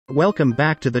Welcome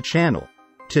back to the channel.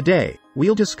 Today,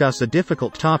 we'll discuss a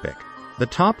difficult topic: the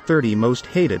top 30 most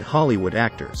hated Hollywood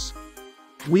actors.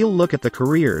 We'll look at the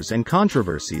careers and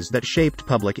controversies that shaped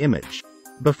public image.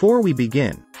 Before we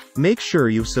begin, make sure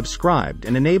you've subscribed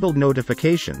and enabled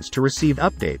notifications to receive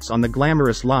updates on the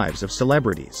glamorous lives of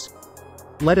celebrities.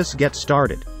 Let us get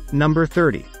started. Number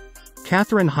 30.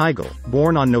 Katherine Heigl,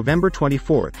 born on November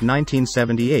 24,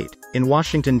 1978, in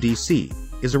Washington, D.C.,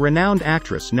 is a renowned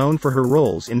actress known for her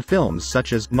roles in films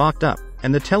such as Knocked Up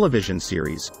and the television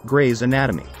series Grey's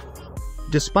Anatomy.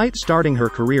 Despite starting her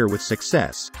career with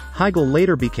success, Heigl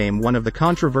later became one of the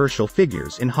controversial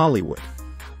figures in Hollywood.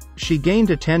 She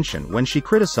gained attention when she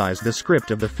criticized the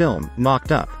script of the film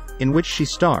Knocked Up, in which she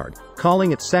starred,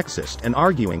 calling it sexist and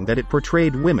arguing that it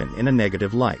portrayed women in a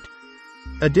negative light.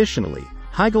 Additionally,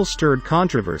 Heigl stirred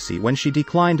controversy when she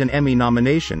declined an Emmy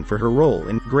nomination for her role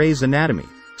in Grey's Anatomy,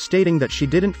 stating that she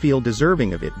didn't feel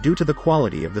deserving of it due to the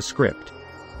quality of the script.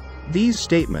 These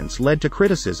statements led to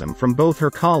criticism from both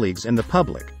her colleagues and the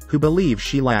public, who believed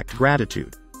she lacked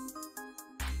gratitude.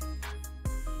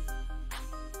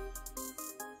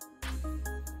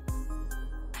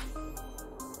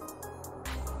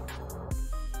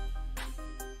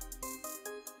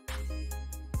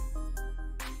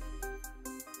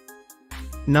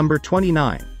 Number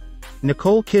 29.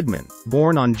 Nicole Kidman,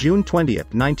 born on June 20,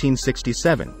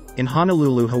 1967, in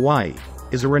Honolulu, Hawaii,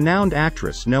 is a renowned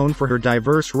actress known for her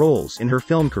diverse roles in her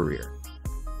film career.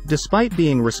 Despite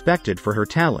being respected for her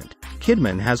talent,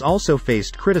 Kidman has also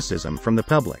faced criticism from the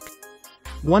public.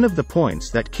 One of the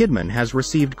points that Kidman has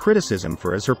received criticism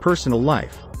for is her personal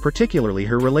life, particularly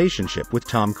her relationship with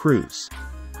Tom Cruise.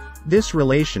 This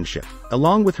relationship,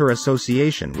 along with her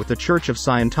association with the Church of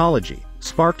Scientology,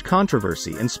 sparked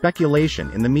controversy and speculation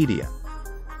in the media.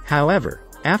 However,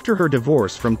 after her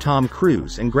divorce from Tom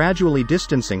Cruise and gradually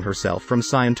distancing herself from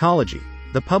Scientology,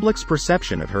 the public's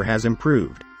perception of her has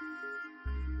improved.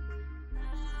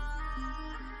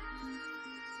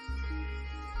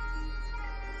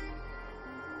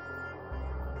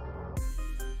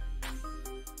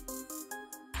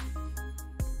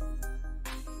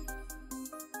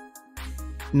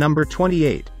 Number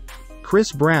 28.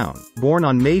 Chris Brown, born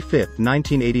on May 5,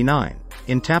 1989,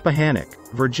 in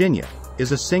Tappahannock, Virginia,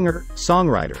 is a singer,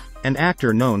 songwriter, and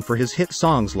actor known for his hit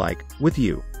songs like With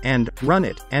You and Run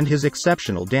It and his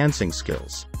exceptional dancing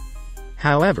skills.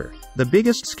 However, the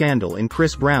biggest scandal in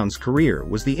Chris Brown's career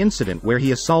was the incident where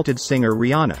he assaulted singer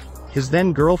Rihanna, his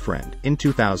then-girlfriend, in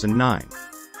 2009.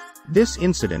 This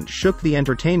incident shook the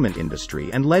entertainment industry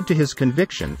and led to his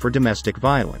conviction for domestic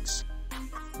violence.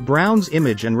 Brown's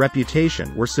image and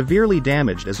reputation were severely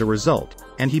damaged as a result,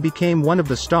 and he became one of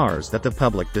the stars that the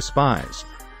public despised.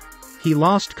 He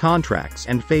lost contracts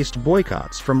and faced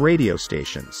boycotts from radio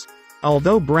stations.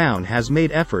 Although Brown has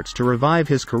made efforts to revive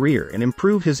his career and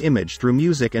improve his image through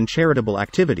music and charitable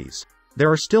activities, there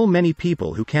are still many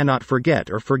people who cannot forget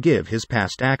or forgive his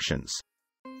past actions.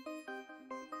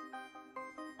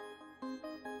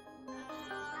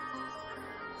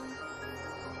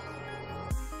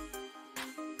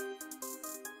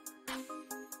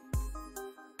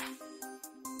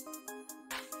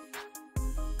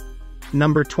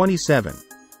 Number 27.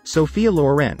 Sophia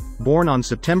Loren, born on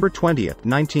September 20,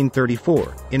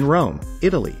 1934, in Rome,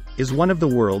 Italy, is one of the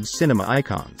world's cinema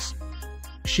icons.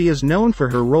 She is known for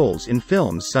her roles in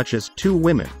films such as Two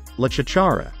Women, La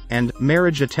Ciociara, and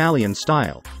Marriage Italian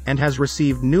Style, and has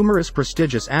received numerous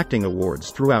prestigious acting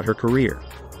awards throughout her career.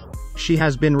 She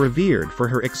has been revered for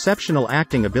her exceptional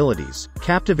acting abilities,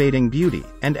 captivating beauty,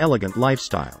 and elegant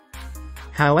lifestyle.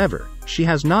 However, she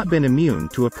has not been immune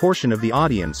to a portion of the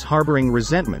audience harboring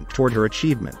resentment toward her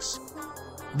achievements.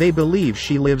 They believe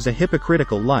she lives a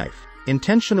hypocritical life,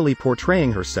 intentionally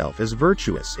portraying herself as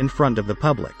virtuous in front of the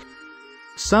public.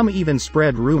 Some even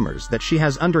spread rumors that she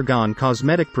has undergone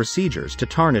cosmetic procedures to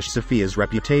tarnish Sophia's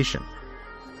reputation.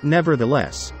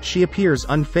 Nevertheless, she appears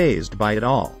unfazed by it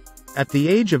all. At the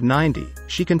age of 90,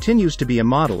 she continues to be a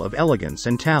model of elegance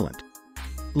and talent.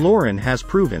 Loren has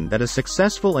proven that a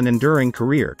successful and enduring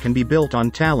career can be built on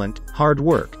talent, hard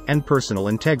work, and personal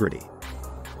integrity.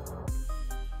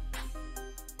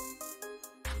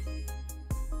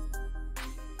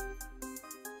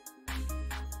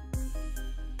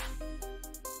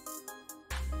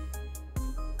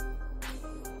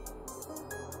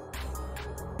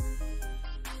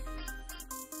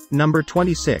 Number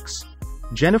 26.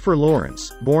 Jennifer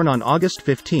Lawrence, born on August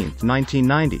 15,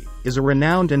 1990, is a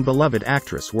renowned and beloved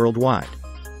actress worldwide.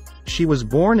 She was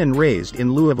born and raised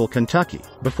in Louisville, Kentucky,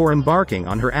 before embarking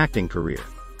on her acting career.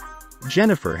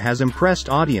 Jennifer has impressed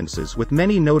audiences with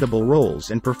many notable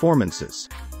roles and performances.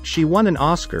 She won an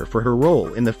Oscar for her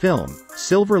role in the film,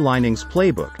 Silver Linings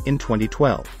Playbook, in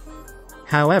 2012.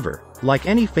 However, like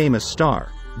any famous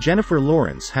star, Jennifer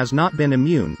Lawrence has not been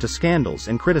immune to scandals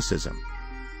and criticism.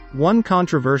 One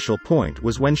controversial point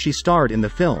was when she starred in the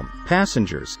film,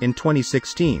 Passengers, in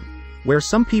 2016, where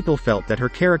some people felt that her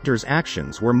character's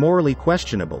actions were morally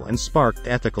questionable and sparked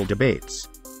ethical debates.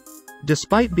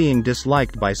 Despite being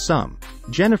disliked by some,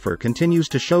 Jennifer continues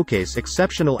to showcase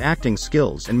exceptional acting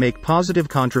skills and make positive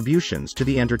contributions to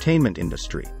the entertainment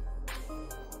industry.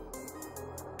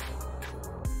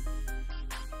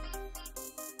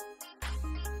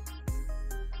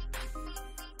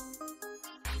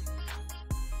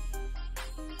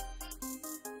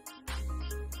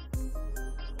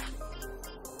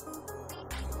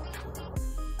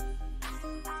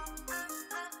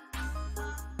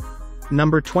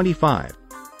 Number 25.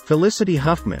 Felicity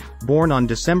Huffman, born on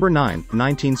December 9,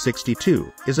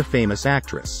 1962, is a famous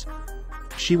actress.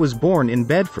 She was born in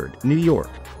Bedford, New York.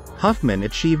 Huffman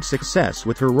achieved success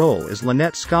with her role as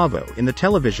Lynette Scavo in the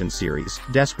television series,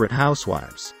 Desperate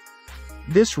Housewives.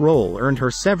 This role earned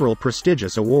her several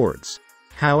prestigious awards.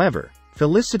 However,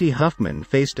 Felicity Huffman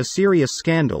faced a serious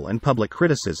scandal and public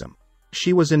criticism.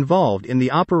 She was involved in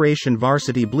the Operation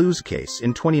Varsity Blues case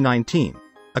in 2019.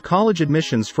 A college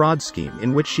admissions fraud scheme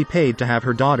in which she paid to have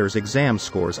her daughter's exam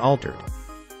scores altered.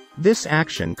 This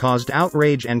action caused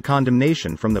outrage and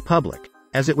condemnation from the public,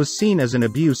 as it was seen as an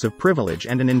abuse of privilege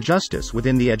and an injustice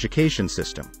within the education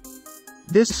system.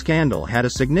 This scandal had a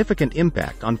significant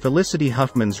impact on Felicity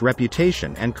Huffman's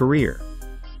reputation and career.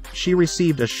 She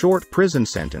received a short prison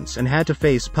sentence and had to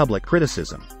face public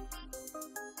criticism.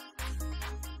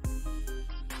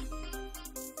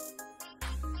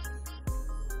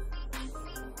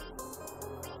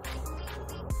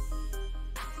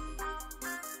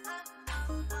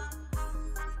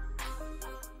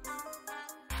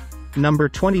 Number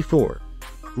 24.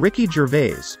 Ricky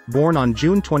Gervais, born on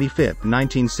June 25,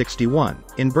 1961,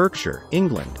 in Berkshire,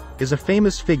 England, is a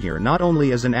famous figure not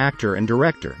only as an actor and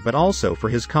director but also for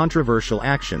his controversial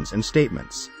actions and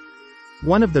statements.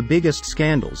 One of the biggest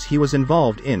scandals he was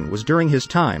involved in was during his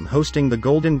time hosting the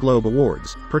Golden Globe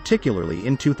Awards, particularly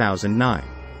in 2009.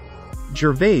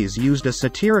 Gervais used a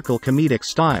satirical comedic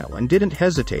style and didn't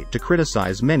hesitate to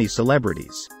criticize many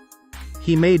celebrities.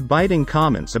 He made biting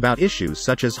comments about issues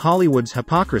such as Hollywood's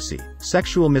hypocrisy,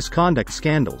 sexual misconduct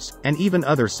scandals, and even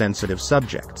other sensitive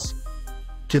subjects.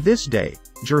 To this day,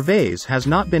 Gervais has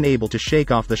not been able to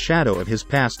shake off the shadow of his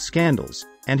past scandals,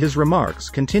 and his remarks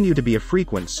continue to be a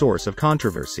frequent source of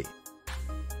controversy.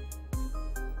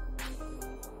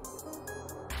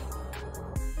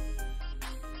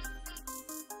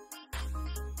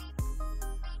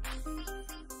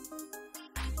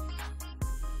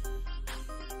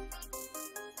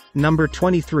 Number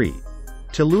 23.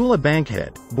 Tallulah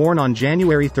Bankhead, born on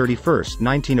January 31,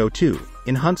 1902,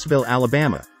 in Huntsville,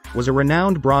 Alabama, was a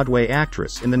renowned Broadway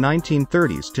actress in the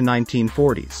 1930s to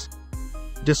 1940s.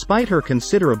 Despite her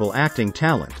considerable acting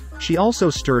talent, she also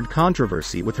stirred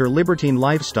controversy with her libertine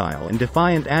lifestyle and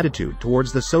defiant attitude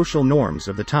towards the social norms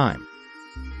of the time.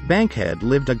 Bankhead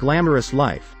lived a glamorous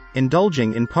life,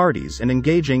 indulging in parties and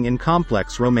engaging in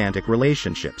complex romantic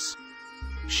relationships.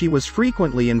 She was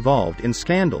frequently involved in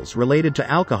scandals related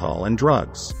to alcohol and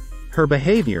drugs. Her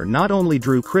behavior not only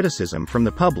drew criticism from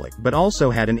the public but also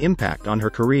had an impact on her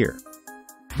career.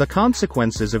 The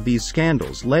consequences of these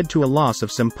scandals led to a loss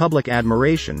of some public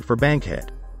admiration for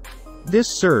Bankhead. This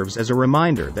serves as a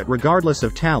reminder that regardless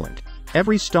of talent,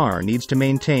 every star needs to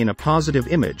maintain a positive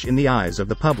image in the eyes of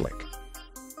the public.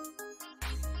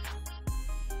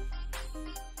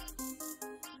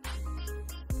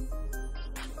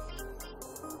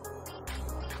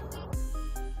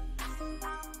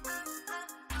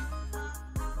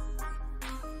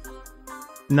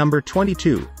 Number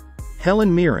 22.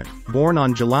 Helen Mirren, born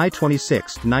on July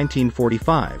 26,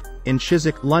 1945, in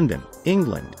Chiswick, London,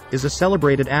 England, is a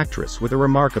celebrated actress with a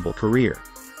remarkable career.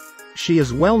 She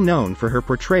is well known for her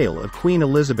portrayal of Queen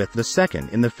Elizabeth II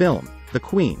in the film, The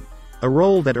Queen, a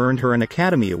role that earned her an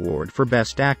Academy Award for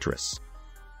Best Actress.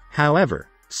 However,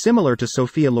 similar to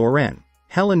Sophia Loren,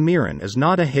 Helen Mirren is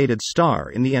not a hated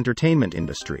star in the entertainment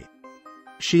industry.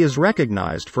 She is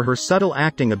recognized for her subtle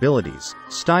acting abilities,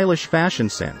 stylish fashion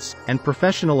sense, and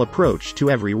professional approach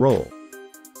to every role.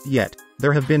 Yet,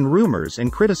 there have been rumors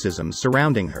and criticisms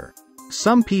surrounding her.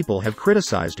 Some people have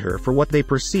criticized her for what they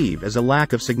perceive as a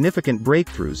lack of significant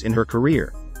breakthroughs in her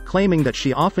career, claiming that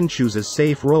she often chooses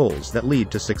safe roles that lead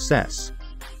to success.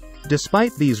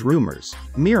 Despite these rumors,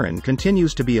 Mirren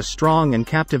continues to be a strong and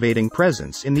captivating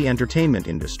presence in the entertainment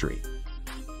industry.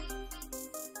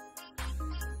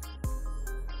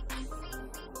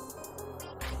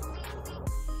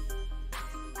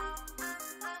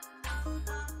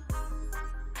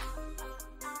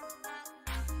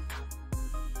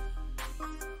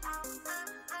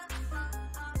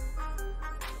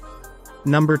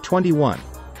 Number 21.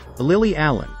 Lily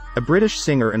Allen, a British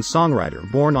singer and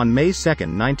songwriter born on May 2,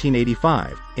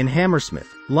 1985, in Hammersmith,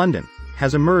 London,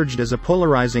 has emerged as a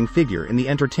polarizing figure in the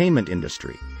entertainment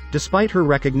industry, despite her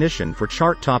recognition for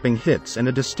chart-topping hits and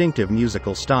a distinctive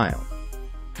musical style.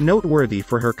 Noteworthy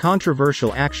for her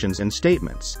controversial actions and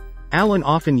statements, Allen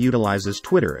often utilizes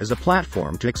Twitter as a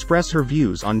platform to express her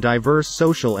views on diverse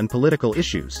social and political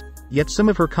issues, yet some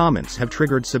of her comments have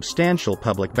triggered substantial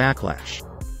public backlash.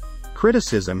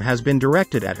 Criticism has been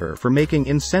directed at her for making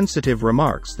insensitive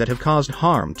remarks that have caused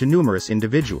harm to numerous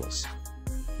individuals.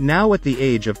 Now at the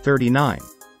age of 39,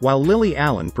 while Lily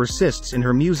Allen persists in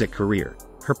her music career,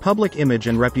 her public image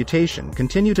and reputation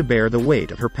continue to bear the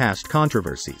weight of her past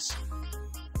controversies.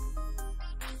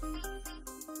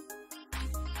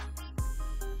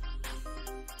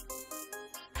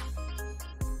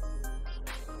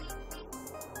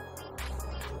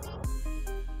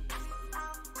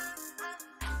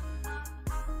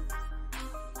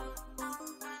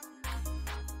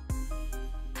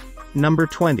 Number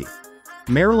 20.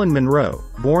 Marilyn Monroe,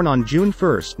 born on June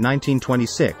 1,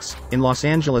 1926, in Los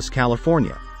Angeles,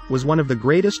 California, was one of the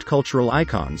greatest cultural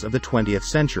icons of the 20th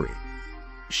century.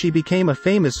 She became a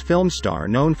famous film star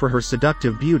known for her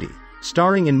seductive beauty,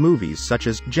 starring in movies such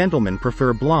as Gentlemen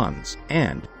Prefer Blondes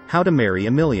and How to Marry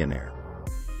a Millionaire.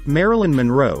 Marilyn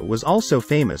Monroe was also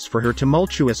famous for her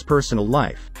tumultuous personal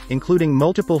life, including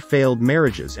multiple failed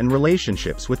marriages and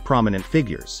relationships with prominent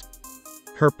figures.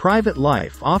 Her private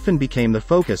life often became the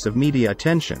focus of media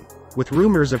attention, with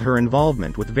rumors of her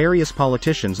involvement with various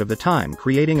politicians of the time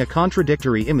creating a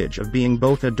contradictory image of being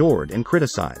both adored and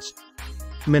criticized.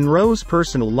 Monroe's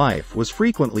personal life was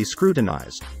frequently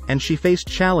scrutinized, and she faced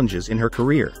challenges in her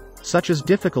career, such as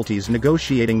difficulties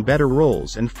negotiating better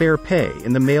roles and fair pay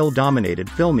in the male-dominated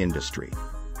film industry.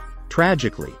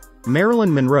 Tragically,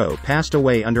 Marilyn Monroe passed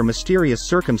away under mysterious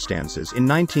circumstances in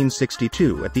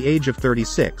 1962 at the age of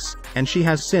 36, and she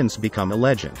has since become a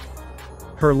legend.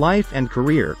 Her life and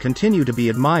career continue to be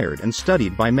admired and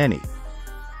studied by many.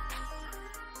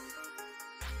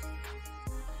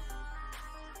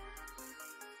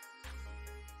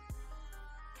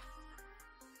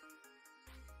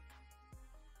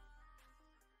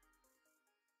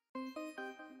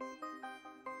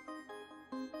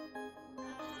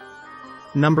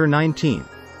 Number 19.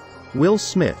 Will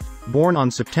Smith, born on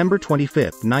September 25,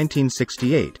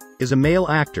 1968, is a male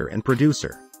actor and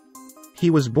producer. He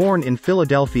was born in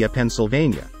Philadelphia,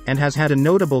 Pennsylvania, and has had a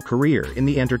notable career in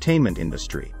the entertainment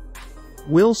industry.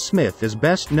 Will Smith is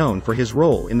best known for his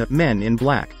role in the Men in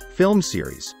Black film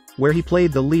series, where he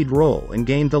played the lead role and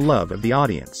gained the love of the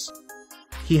audience.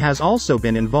 He has also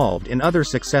been involved in other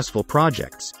successful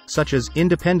projects, such as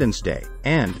Independence Day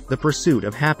and The Pursuit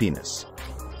of Happiness.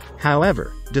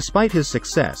 However, despite his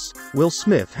success, Will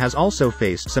Smith has also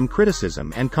faced some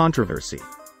criticism and controversy.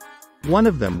 One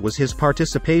of them was his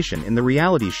participation in the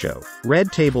reality show,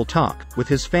 Red Table Talk, with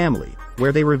his family,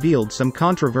 where they revealed some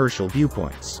controversial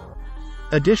viewpoints.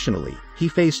 Additionally, he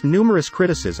faced numerous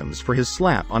criticisms for his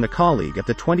slap on a colleague at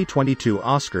the 2022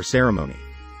 Oscar ceremony.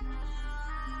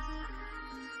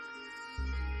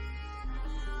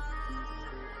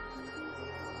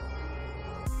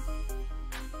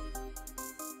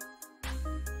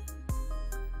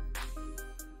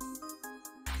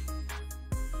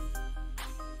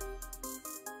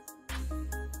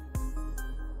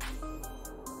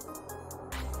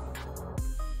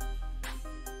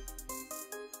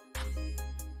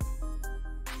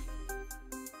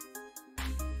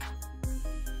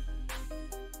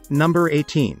 Number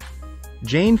 18.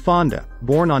 Jane Fonda,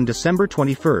 born on December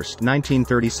 21,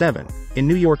 1937, in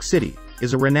New York City,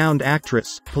 is a renowned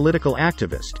actress, political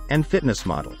activist, and fitness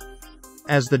model.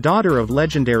 As the daughter of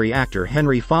legendary actor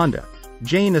Henry Fonda,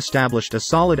 Jane established a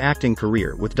solid acting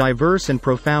career with diverse and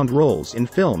profound roles in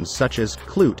films such as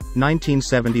Klute,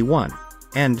 1971,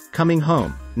 and Coming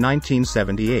Home,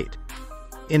 1978.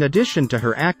 In addition to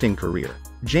her acting career,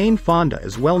 Jane Fonda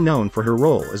is well known for her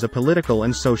role as a political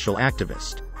and social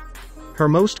activist. Her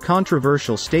most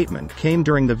controversial statement came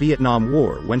during the Vietnam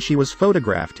War when she was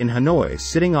photographed in Hanoi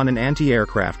sitting on an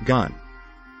anti-aircraft gun.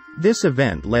 This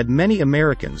event led many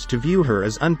Americans to view her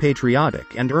as unpatriotic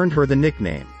and earned her the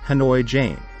nickname, Hanoi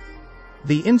Jane.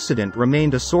 The incident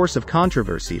remained a source of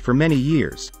controversy for many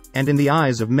years, and in the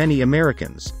eyes of many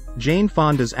Americans, Jane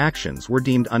Fonda's actions were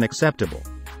deemed unacceptable.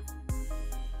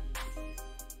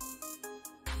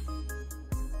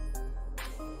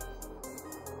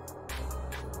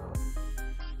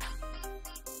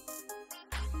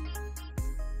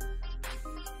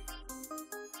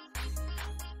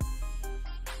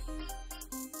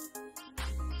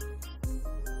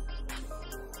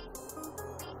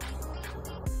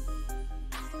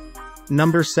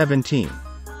 Number 17.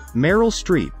 Meryl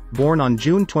Streep, born on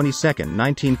June 22,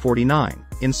 1949,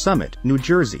 in Summit, New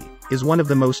Jersey, is one of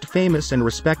the most famous and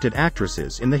respected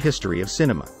actresses in the history of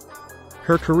cinema.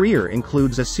 Her career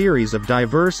includes a series of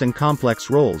diverse and complex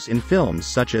roles in films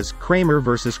such as Kramer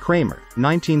vs. Kramer,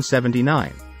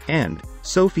 1979, and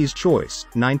Sophie's Choice,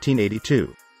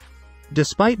 1982.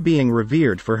 Despite being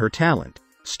revered for her talent,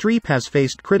 Streep has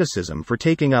faced criticism for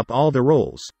taking up all the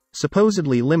roles,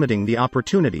 supposedly limiting the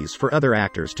opportunities for other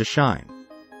actors to shine.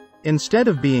 Instead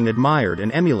of being admired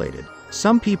and emulated,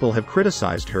 some people have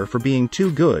criticized her for being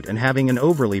too good and having an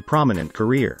overly prominent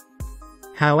career.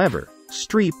 However,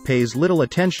 Streep pays little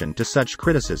attention to such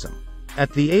criticism.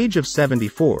 At the age of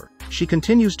 74, she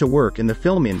continues to work in the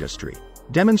film industry,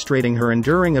 demonstrating her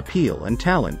enduring appeal and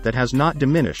talent that has not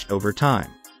diminished over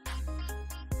time.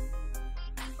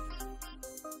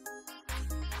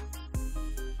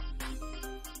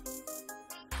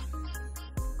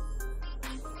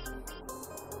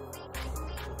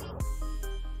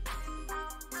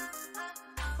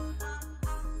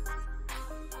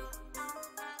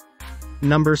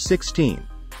 Number 16.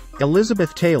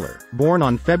 Elizabeth Taylor, born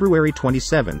on February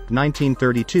 27,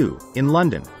 1932, in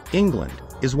London, England,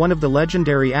 is one of the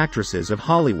legendary actresses of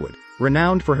Hollywood,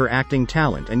 renowned for her acting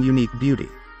talent and unique beauty.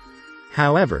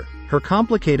 However, her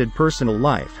complicated personal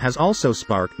life has also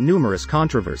sparked numerous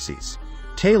controversies.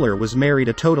 Taylor was married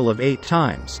a total of 8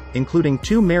 times, including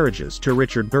 2 marriages to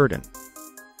Richard Burton.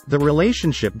 The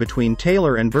relationship between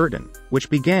Taylor and Burton, which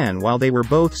began while they were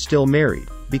both still married,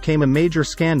 became a major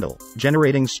scandal,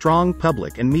 generating strong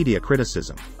public and media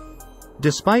criticism.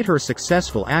 Despite her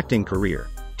successful acting career,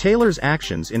 Taylor's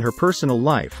actions in her personal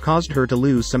life caused her to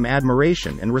lose some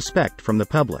admiration and respect from the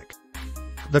public.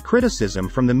 The criticism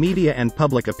from the media and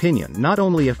public opinion not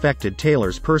only affected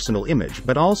Taylor's personal image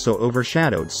but also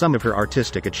overshadowed some of her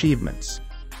artistic achievements.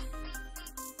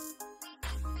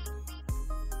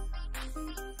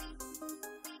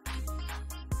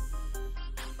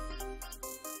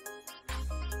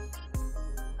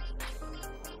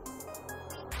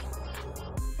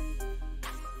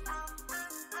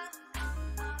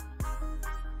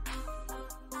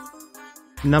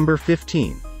 Number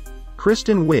 15.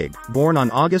 Kristen Wiig, born on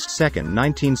August 2,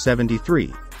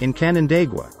 1973, in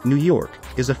Canandaigua, New York,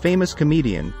 is a famous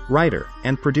comedian, writer,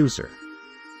 and producer.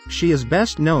 She is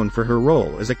best known for her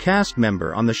role as a cast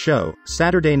member on the show,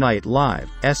 Saturday Night Live,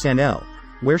 SNL,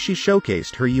 where she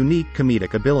showcased her unique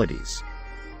comedic abilities.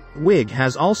 Wiig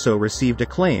has also received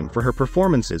acclaim for her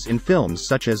performances in films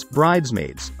such as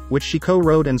Bridesmaids, which she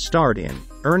co-wrote and starred in,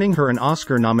 earning her an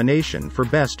Oscar nomination for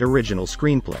Best Original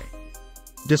Screenplay.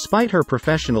 Despite her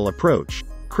professional approach,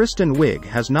 Kristen Wiig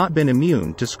has not been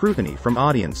immune to scrutiny from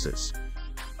audiences.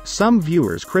 Some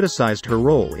viewers criticized her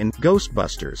role in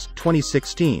Ghostbusters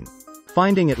 2016,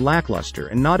 finding it lackluster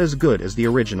and not as good as the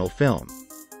original film.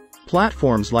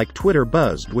 Platforms like Twitter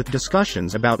buzzed with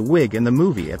discussions about Wiig and the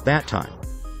movie at that time.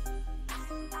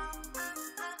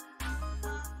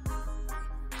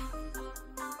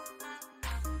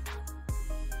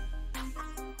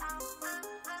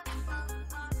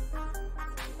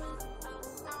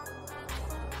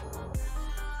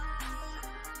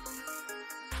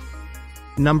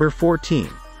 Number 14.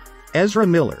 Ezra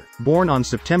Miller, born on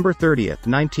September 30,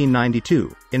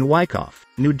 1992, in Wyckoff,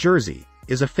 New Jersey,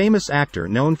 is a famous actor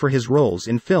known for his roles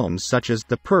in films such as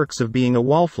The Perks of Being a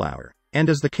Wallflower, and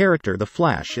as the character The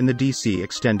Flash in the DC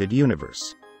Extended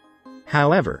Universe.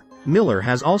 However, Miller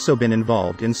has also been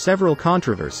involved in several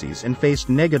controversies and faced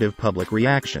negative public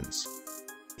reactions.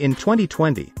 In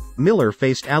 2020, Miller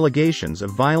faced allegations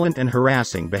of violent and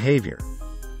harassing behavior.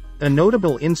 A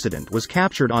notable incident was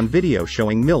captured on video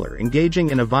showing Miller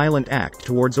engaging in a violent act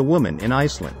towards a woman in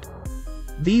Iceland.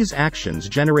 These actions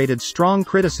generated strong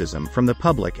criticism from the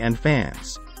public and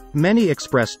fans. Many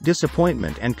expressed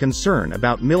disappointment and concern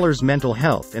about Miller's mental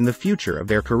health and the future of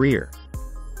their career.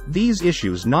 These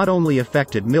issues not only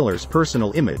affected Miller's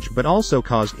personal image but also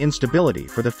caused instability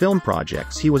for the film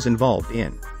projects he was involved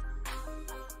in.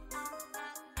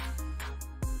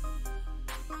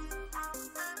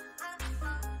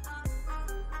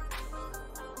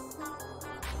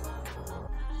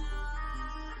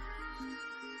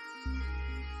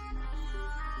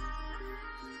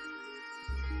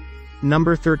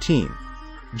 Number 13.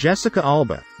 Jessica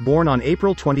Alba, born on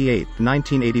April 28,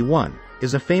 1981,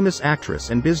 is a famous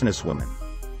actress and businesswoman.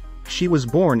 She was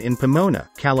born in Pomona,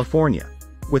 California.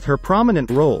 With her prominent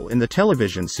role in the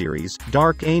television series,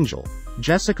 Dark Angel,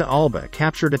 Jessica Alba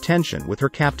captured attention with her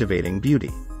captivating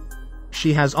beauty.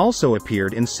 She has also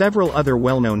appeared in several other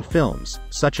well-known films,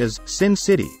 such as Sin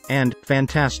City and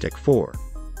Fantastic Four.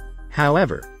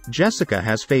 However, Jessica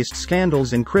has faced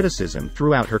scandals and criticism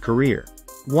throughout her career.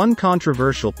 One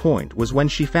controversial point was when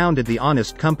she founded the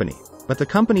Honest Company, but the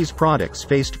company's products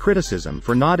faced criticism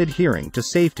for not adhering to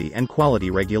safety and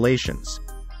quality regulations.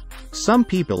 Some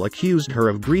people accused her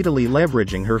of greedily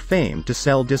leveraging her fame to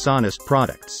sell dishonest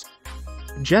products.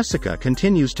 Jessica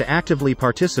continues to actively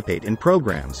participate in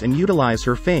programs and utilize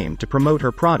her fame to promote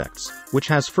her products, which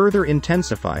has further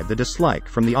intensified the dislike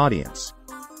from the audience.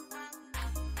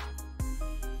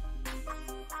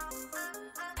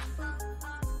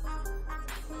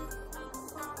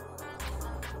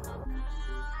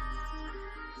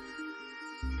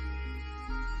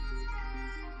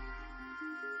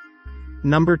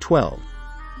 Number 12.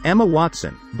 Emma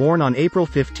Watson, born on April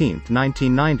 15,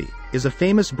 1990, is a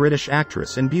famous British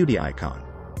actress and beauty icon.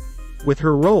 With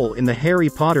her role in the Harry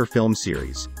Potter film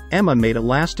series, Emma made a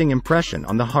lasting impression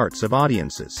on the hearts of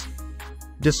audiences.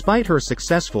 Despite her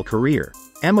successful career,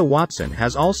 Emma Watson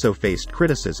has also faced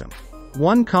criticism.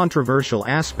 One controversial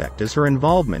aspect is her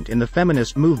involvement in the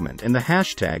feminist movement and the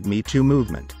 #MeToo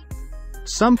movement.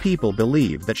 Some people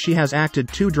believe that she has acted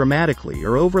too dramatically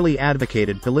or overly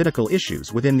advocated political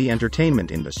issues within the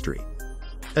entertainment industry.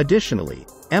 Additionally,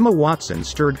 Emma Watson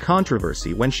stirred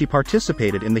controversy when she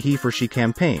participated in the He for She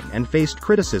campaign and faced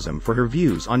criticism for her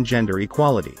views on gender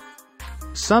equality.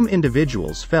 Some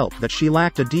individuals felt that she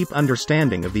lacked a deep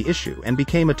understanding of the issue and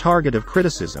became a target of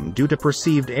criticism due to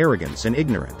perceived arrogance and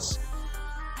ignorance.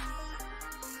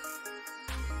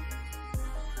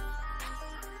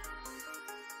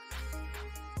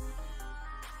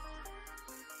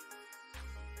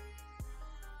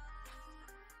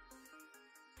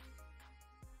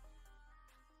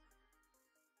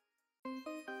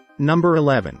 Number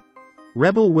 11.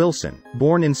 Rebel Wilson,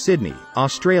 born in Sydney,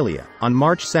 Australia, on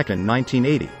March 2,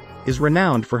 1980, is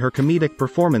renowned for her comedic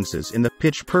performances in the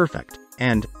Pitch Perfect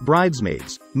and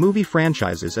Bridesmaids movie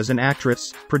franchises as an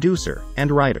actress, producer,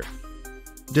 and writer.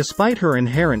 Despite her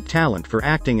inherent talent for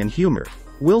acting and humor,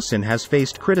 Wilson has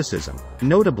faced criticism,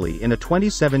 notably in a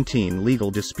 2017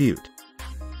 legal dispute.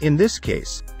 In this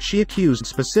case, she accused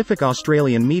specific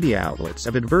Australian media outlets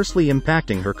of adversely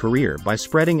impacting her career by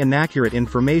spreading inaccurate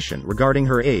information regarding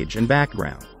her age and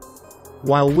background.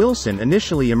 While Wilson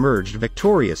initially emerged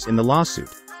victorious in the lawsuit,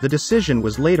 the decision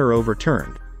was later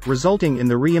overturned, resulting in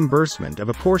the reimbursement of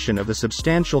a portion of the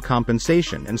substantial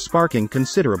compensation and sparking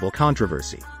considerable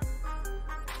controversy.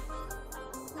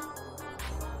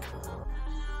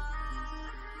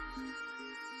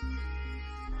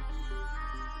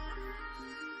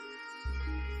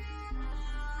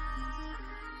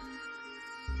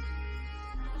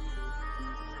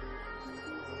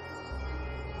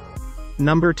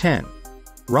 Number 10.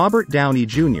 Robert Downey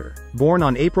Jr., born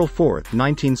on April 4,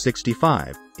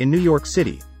 1965, in New York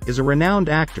City, is a renowned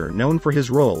actor known for his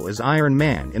role as Iron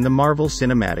Man in the Marvel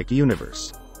Cinematic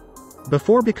Universe.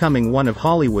 Before becoming one of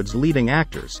Hollywood's leading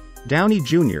actors, Downey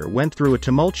Jr. went through a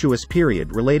tumultuous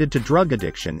period related to drug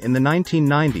addiction in the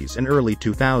 1990s and early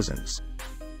 2000s.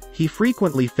 He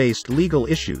frequently faced legal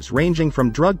issues ranging from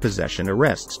drug possession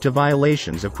arrests to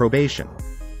violations of probation.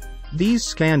 These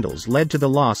scandals led to the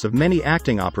loss of many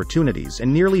acting opportunities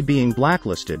and nearly being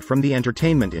blacklisted from the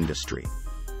entertainment industry.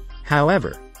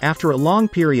 However, after a long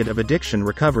period of addiction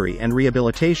recovery and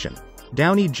rehabilitation,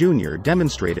 Downey Jr.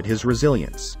 demonstrated his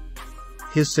resilience.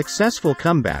 His successful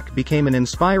comeback became an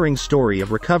inspiring story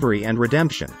of recovery and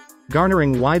redemption,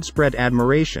 garnering widespread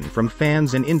admiration from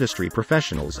fans and industry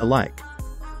professionals alike.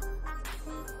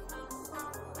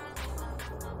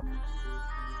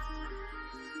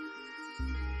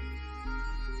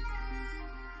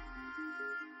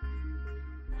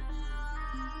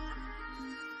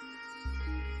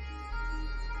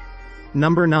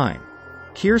 Number 9.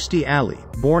 Kirstie Alley,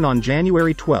 born on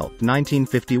January 12,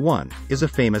 1951, is a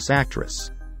famous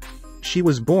actress. She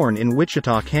was born in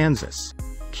Wichita, Kansas.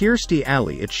 Kirstie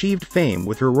Alley achieved fame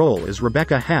with her role as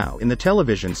Rebecca Howe in the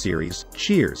television series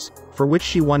Cheers, for which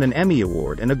she won an Emmy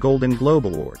Award and a Golden Globe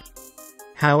Award.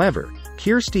 However,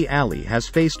 Kirstie Alley has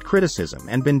faced criticism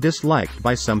and been disliked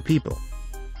by some people.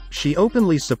 She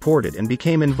openly supported and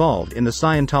became involved in the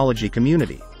Scientology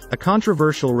community, a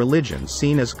controversial religion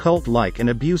seen as cult-like and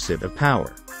abusive of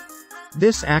power.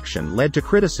 This action led to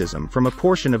criticism from a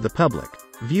portion of the public,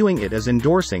 viewing it as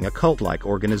endorsing a cult-like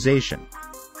organization.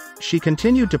 She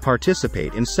continued to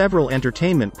participate in several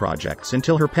entertainment projects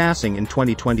until her passing in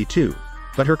 2022,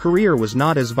 but her career was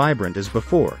not as vibrant as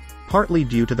before, partly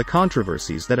due to the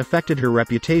controversies that affected her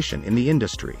reputation in the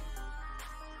industry.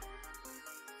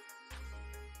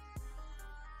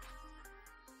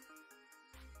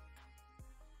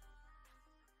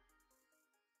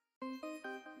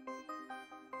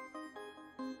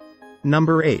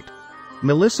 Number 8.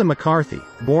 Melissa McCarthy,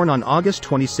 born on August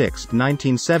 26,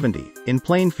 1970, in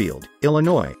Plainfield,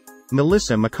 Illinois.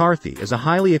 Melissa McCarthy is a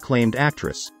highly acclaimed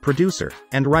actress, producer,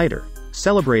 and writer,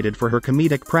 celebrated for her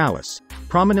comedic prowess,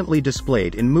 prominently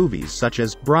displayed in movies such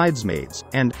as Bridesmaids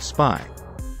and Spy.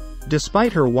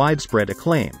 Despite her widespread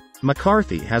acclaim,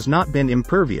 McCarthy has not been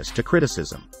impervious to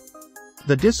criticism.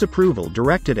 The disapproval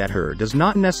directed at her does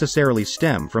not necessarily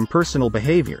stem from personal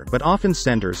behavior but often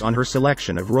centers on her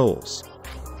selection of roles.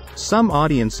 Some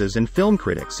audiences and film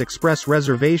critics express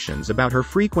reservations about her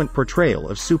frequent portrayal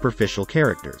of superficial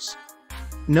characters.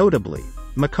 Notably,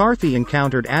 McCarthy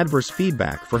encountered adverse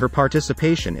feedback for her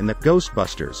participation in the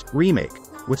Ghostbusters remake,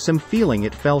 with some feeling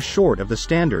it fell short of the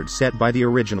standards set by the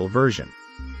original version.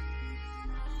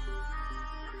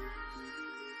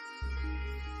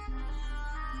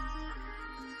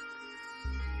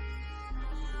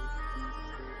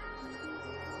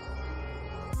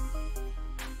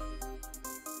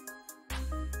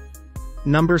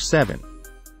 Number 7.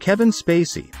 Kevin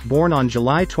Spacey, born on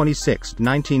July 26,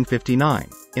 1959,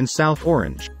 in South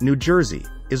Orange, New Jersey,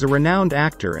 is a renowned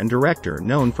actor and director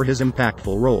known for his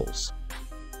impactful roles.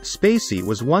 Spacey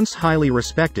was once highly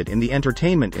respected in the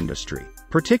entertainment industry,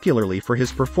 particularly for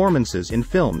his performances in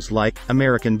films like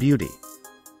American Beauty.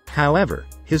 However,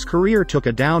 his career took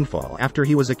a downfall after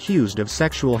he was accused of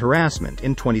sexual harassment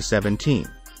in 2017.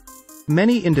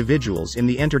 Many individuals in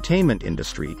the entertainment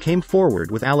industry came forward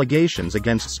with allegations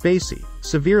against Spacey,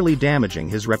 severely damaging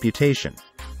his reputation.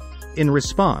 In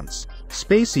response,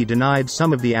 Spacey denied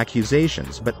some of the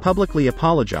accusations but publicly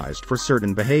apologized for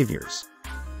certain behaviors.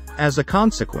 As a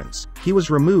consequence, he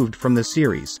was removed from the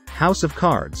series, House of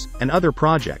Cards, and other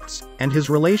projects, and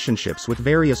his relationships with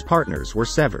various partners were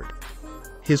severed.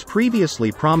 His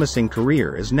previously promising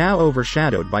career is now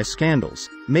overshadowed by scandals,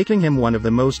 making him one of the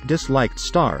most disliked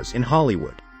stars in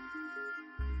Hollywood.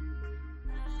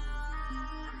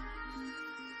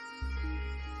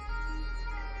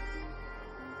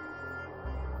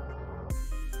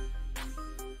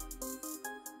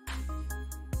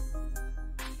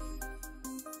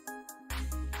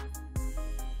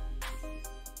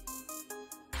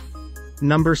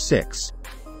 Number 6.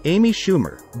 Amy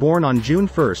Schumer, born on June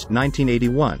 1,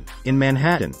 1981, in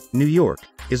Manhattan, New York,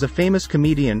 is a famous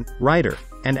comedian, writer,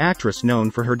 and actress known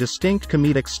for her distinct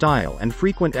comedic style and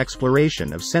frequent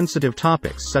exploration of sensitive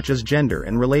topics such as gender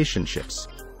and relationships.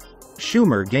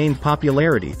 Schumer gained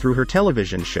popularity through her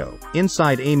television show,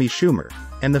 Inside Amy Schumer,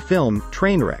 and the film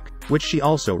Trainwreck, which she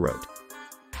also wrote.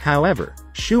 However,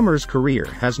 Schumer's career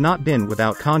has not been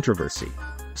without controversy.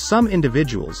 Some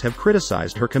individuals have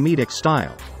criticized her comedic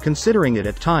style, considering it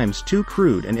at times too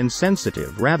crude and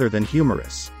insensitive rather than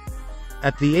humorous.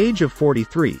 At the age of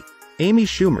 43, Amy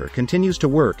Schumer continues to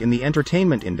work in the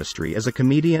entertainment industry as a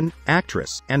comedian,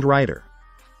 actress, and writer.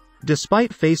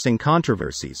 Despite facing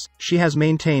controversies, she has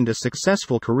maintained a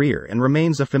successful career and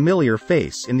remains a familiar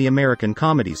face in the American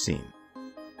comedy scene.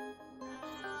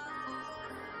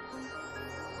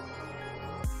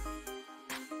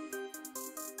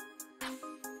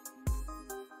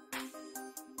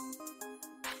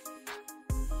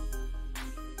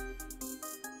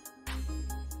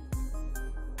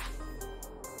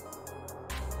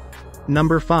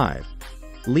 Number 5.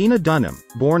 Lena Dunham,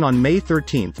 born on May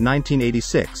 13,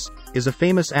 1986, is a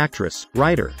famous actress,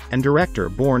 writer, and director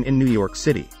born in New York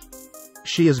City.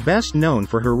 She is best known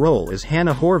for her role as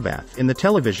Hannah Horvath in the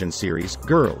television series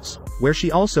Girls, where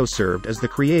she also served as the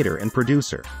creator and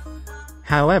producer.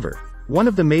 However, one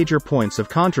of the major points of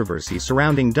controversy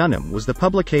surrounding Dunham was the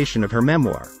publication of her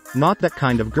memoir, Not That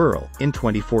Kind of Girl, in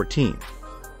 2014.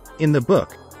 In the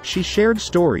book, she shared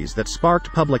stories that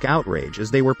sparked public outrage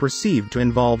as they were perceived to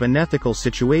involve unethical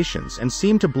situations and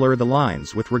seemed to blur the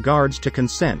lines with regards to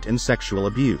consent and sexual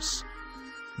abuse.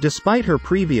 Despite her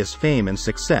previous fame and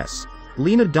success,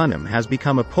 Lena Dunham has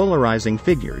become a polarizing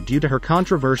figure due to her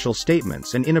controversial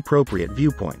statements and inappropriate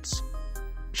viewpoints.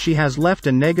 She has left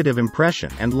a negative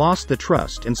impression and lost the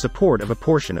trust and support of a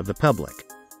portion of the public.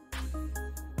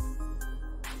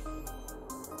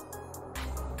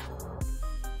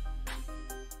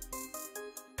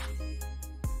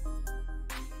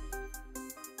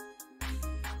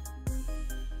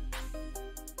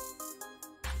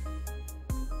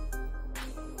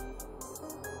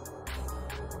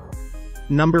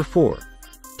 Number 4.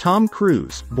 Tom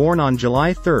Cruise, born on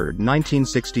July 3,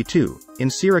 1962, in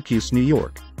Syracuse, New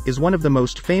York, is one of the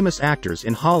most famous actors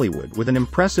in Hollywood with an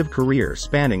impressive career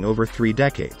spanning over 3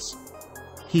 decades.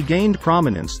 He gained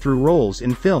prominence through roles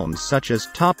in films such as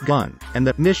Top Gun and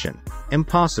the Mission: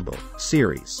 Impossible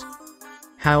series.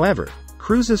 However,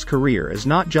 Cruise's career is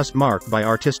not just marked by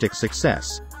artistic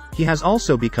success, He has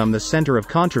also become the center of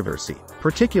controversy,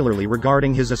 particularly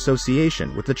regarding his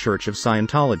association with the Church of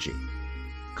Scientology.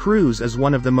 Cruz is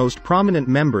one of the most prominent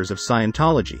members of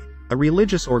Scientology, a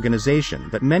religious organization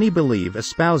that many believe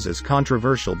espouses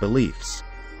controversial beliefs.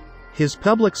 His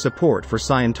public support for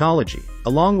Scientology,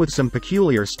 along with some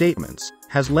peculiar statements,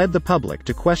 has led the public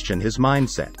to question his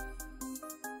mindset.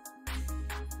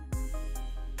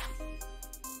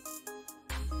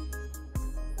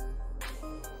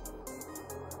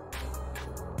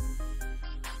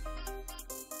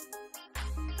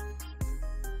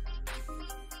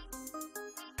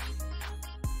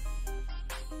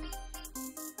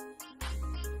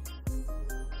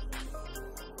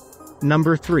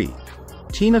 Number 3.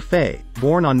 Tina Fey,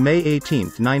 born on May 18,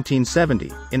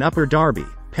 1970, in Upper Darby,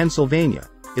 Pennsylvania,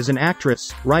 is an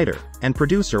actress, writer, and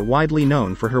producer widely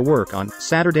known for her work on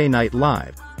Saturday Night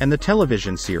Live and the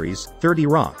television series 30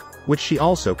 Rock, which she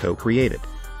also co-created.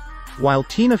 While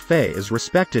Tina Fey is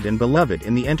respected and beloved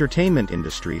in the entertainment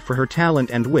industry for her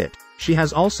talent and wit, she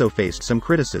has also faced some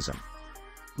criticism.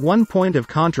 One point of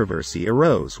controversy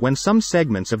arose when some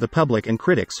segments of the public and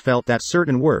critics felt that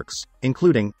certain works,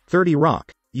 including 30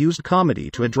 Rock, used comedy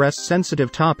to address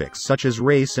sensitive topics such as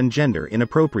race and gender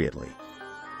inappropriately.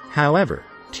 However,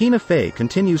 Tina Fey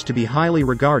continues to be highly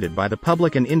regarded by the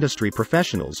public and industry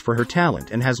professionals for her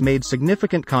talent and has made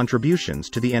significant contributions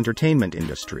to the entertainment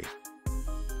industry.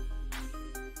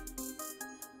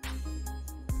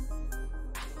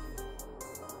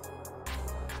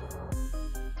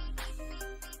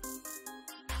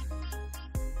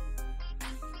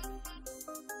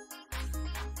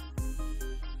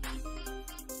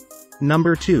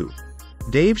 Number 2.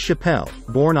 Dave Chappelle,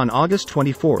 born on August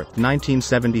 24,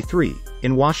 1973,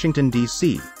 in Washington,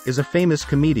 D.C., is a famous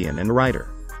comedian and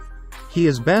writer. He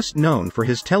is best known for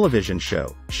his television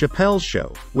show, Chappelle's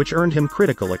Show, which earned him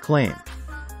critical acclaim.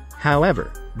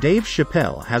 However, Dave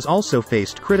Chappelle has also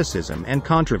faced criticism and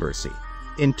controversy.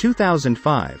 In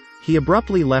 2005, he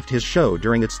abruptly left his show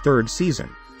during its third season,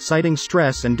 citing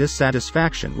stress and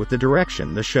dissatisfaction with the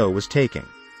direction the show was taking.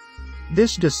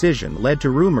 This decision led to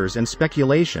rumors and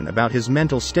speculation about his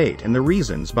mental state and the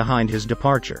reasons behind his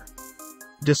departure.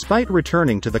 Despite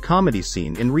returning to the comedy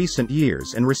scene in recent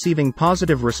years and receiving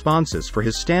positive responses for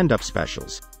his stand-up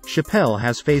specials, Chappelle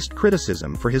has faced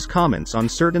criticism for his comments on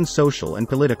certain social and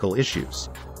political issues.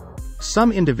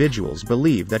 Some individuals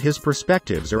believe that his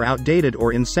perspectives are outdated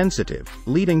or insensitive,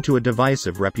 leading to a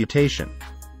divisive reputation.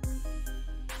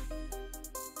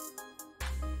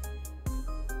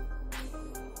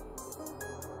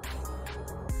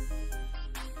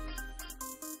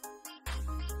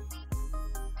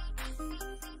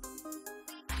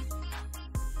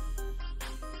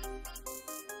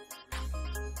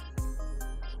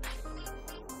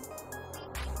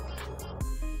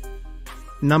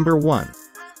 Number 1.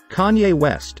 Kanye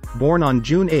West, born on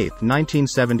June 8,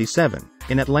 1977,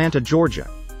 in Atlanta, Georgia,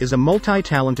 is a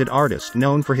multi-talented artist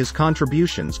known for his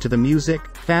contributions to the music,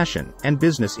 fashion, and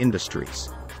business industries.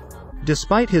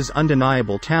 Despite his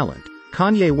undeniable talent,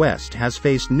 Kanye West has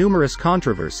faced numerous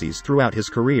controversies throughout his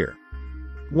career.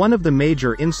 One of the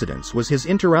major incidents was his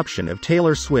interruption of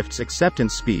Taylor Swift's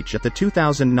acceptance speech at the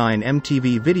 2009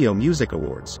 MTV Video Music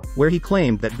Awards, where he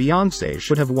claimed that Beyoncé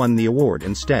should have won the award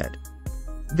instead.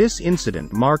 This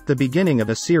incident marked the beginning of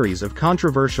a series of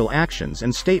controversial actions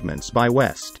and statements by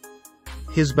West.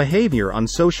 His behavior on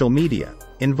social media,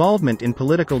 involvement in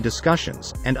political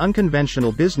discussions, and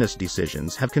unconventional business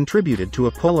decisions have contributed to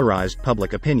a polarized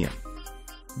public opinion.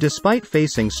 Despite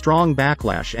facing strong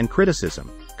backlash and criticism,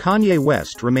 Kanye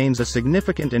West remains a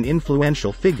significant and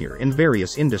influential figure in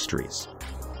various industries.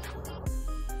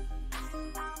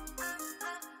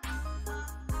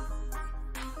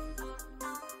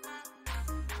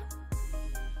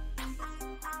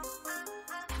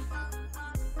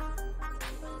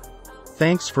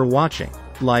 Thanks for watching.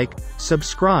 Like,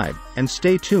 subscribe, and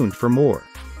stay tuned for more.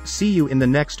 See you in the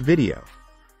next video.